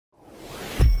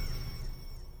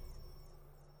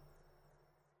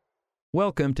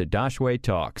Welcome to Daxue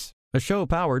Talks, a show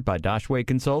powered by Daxue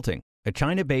Consulting, a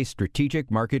China-based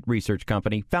strategic market research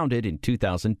company founded in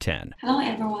 2010. Hello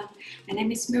everyone, my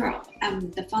name is Muriel. I'm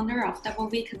the founder of Double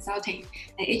V Consulting,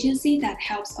 an agency that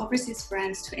helps overseas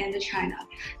brands to enter China,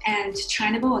 and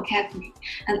Chinable Academy,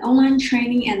 an online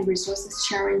training and resources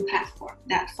sharing platform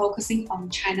that focusing on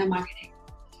China marketing.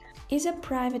 Is a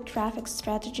private traffic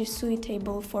strategy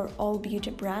suitable for all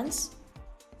beauty brands?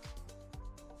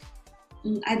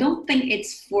 I don't think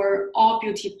it's for all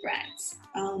beauty brands.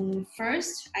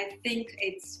 First, I think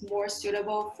it's more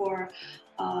suitable for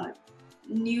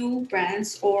new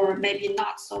brands or maybe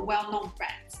not so well-known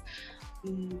brands,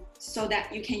 so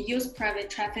that you can use private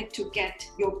traffic to get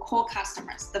your core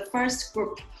customers, the first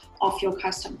group of your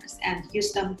customers, and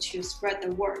use them to spread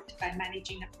the word by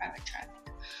managing the private traffic.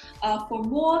 For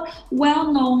more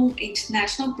well-known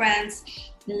international brands,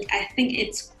 I think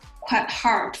it's quite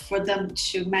hard for them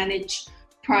to manage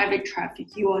private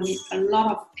traffic. You will need a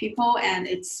lot of people, and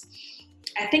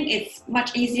I think it's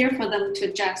much easier for them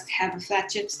to just have a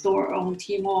flagship store on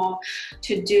Tmall,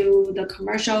 to do the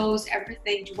commercials,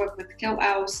 everything, to work with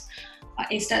KOLs,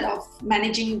 instead of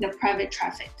managing the private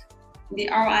traffic. The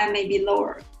ROI may be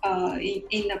lower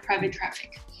in the private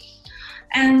traffic.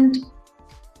 And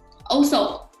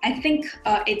also, I think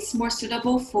it's more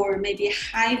suitable for maybe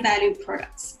high value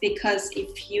products, because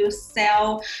if you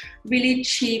sell really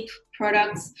cheap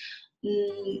products,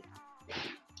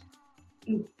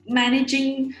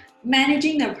 managing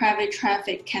the private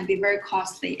traffic can be very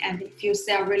costly, and if you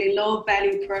sell really low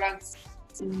value products,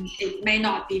 it may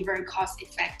not be very cost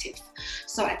effective.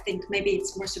 So I think maybe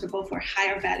it's more suitable for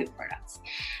higher value products.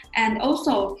 And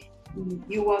also,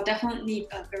 you will definitely need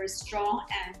a very strong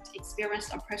and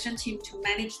experienced operation team to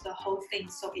manage the whole thing.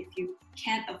 So if you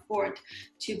can't afford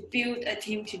to build a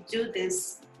team to do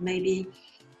this, maybe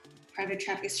private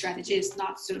traffic strategy is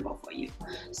not suitable for you.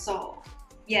 So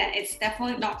yeah, it's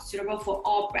definitely not suitable for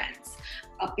all brands.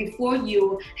 Before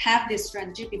you have this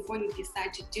strategy, before you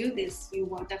decide to do this, you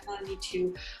will definitely need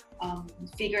to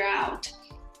figure out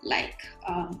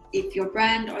if your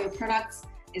brand or your products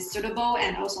is suitable,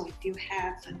 and also if you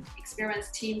have an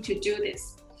experienced team to do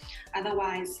this.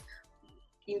 Otherwise,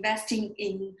 investing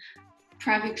in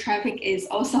private traffic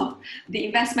the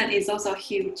investment is also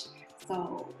huge.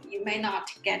 So you may not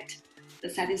get the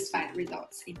satisfied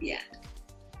results in the end.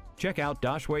 Check out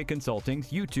Daxue Consulting's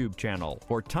YouTube channel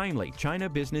for timely China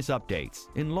business updates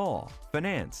in law,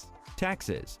 finance,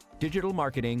 taxes, digital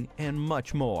marketing, and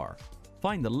much more.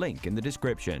 Find the link in the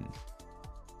description.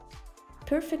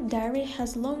 Perfect Diary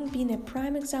has long been a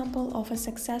prime example of a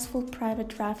successful private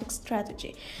traffic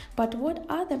strategy, but what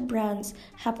other brands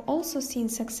have also seen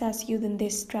success using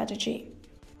this strategy?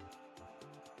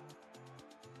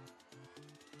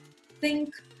 I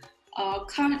think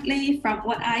currently, from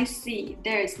what I see,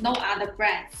 there is no other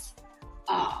brands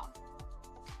are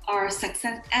as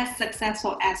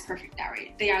successful as Perfect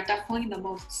Diary. They are definitely the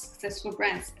most successful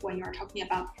brands when you're talking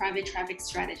about private traffic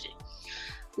strategy.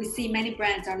 We see many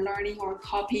brands are learning or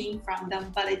copying from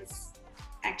them, but it's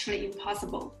actually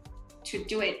impossible to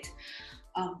do it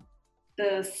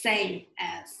the same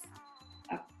as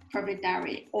Perfect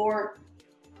Diary or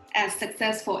as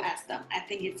successful as them. I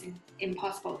think it's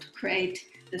impossible to create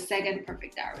the second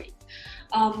Perfect Diary.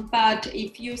 But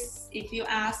if you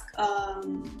ask,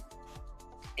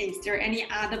 is there any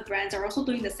other brands are also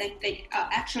doing the same thing?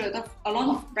 Actually, a lot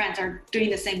of brands are doing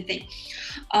the same thing.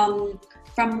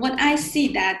 From what I see,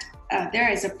 that there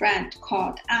is a brand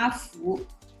called Afu.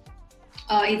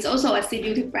 It's also a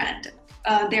C-beauty brand.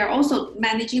 They're also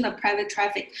managing the private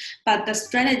traffic, but the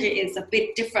strategy is a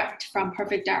bit different from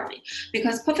Perfect Diary,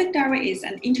 because Perfect Diary is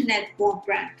an internet-born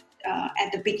brand.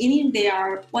 At the beginning, they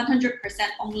are 100%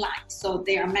 online, so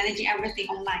they are managing everything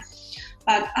online.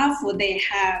 But Afu, they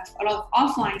have a lot of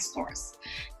offline stores,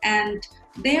 and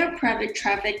their private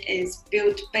traffic is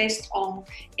built based on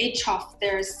each of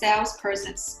their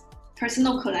salespersons'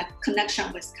 personal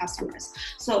connection with customers.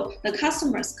 So the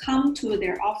customers come to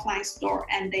their offline store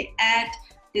and they add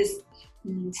this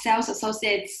sales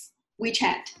associates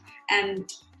WeChat,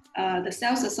 and the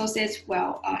sales associates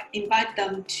will invite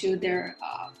them to their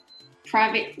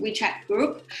private WeChat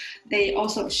group. They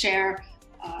also share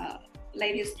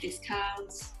latest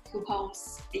discounts,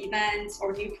 coupons, events,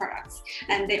 or new products,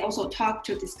 and they also talk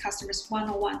to these customers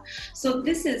one-on-one. So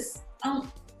this is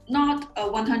not a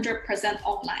 100%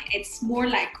 online. It's more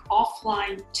like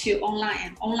offline to online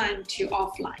and online to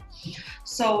offline.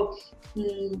 So,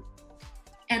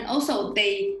 and also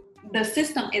the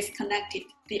system is connected.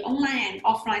 The online and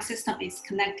offline system is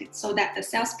connected, so that the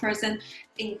salesperson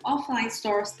in offline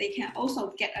stores, they can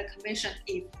also get a commission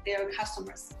if their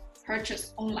customers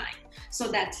purchase online,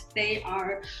 so that they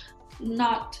are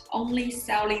not only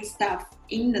selling stuff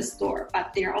in the store,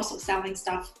 but they're also selling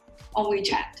stuff on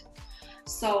WeChat.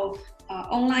 So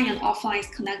online and offline is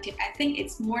connected. I think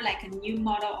it's more like a new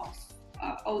model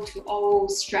of O2O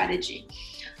strategy.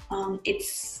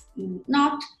 It's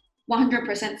not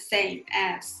 100% same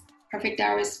as Perfect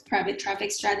Diary's private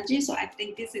traffic strategy. So I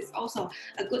think this is also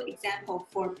a good example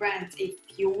for brands if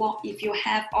you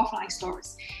have offline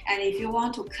stores, and if you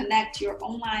want to connect your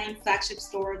online flagship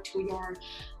store to your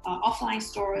offline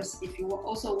stores, if you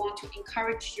also want to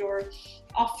encourage your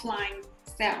offline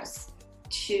sales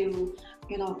to,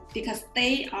 because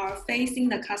they are facing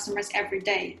the customers every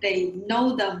day, they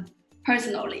know them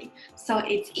personally, so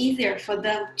it's easier for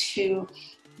them to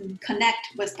connect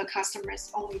with the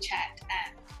customers on WeChat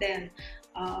and then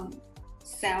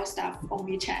sell stuff on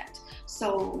WeChat.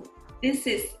 So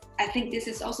I think this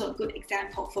is also a good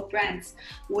example for brands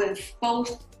with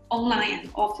both online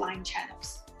and offline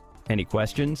channels. Any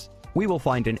questions? We will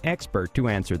find an expert to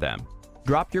answer them.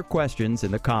 Drop your questions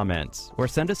in the comments or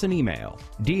send us an email,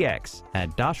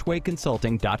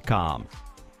 dx@dashwayconsulting.com.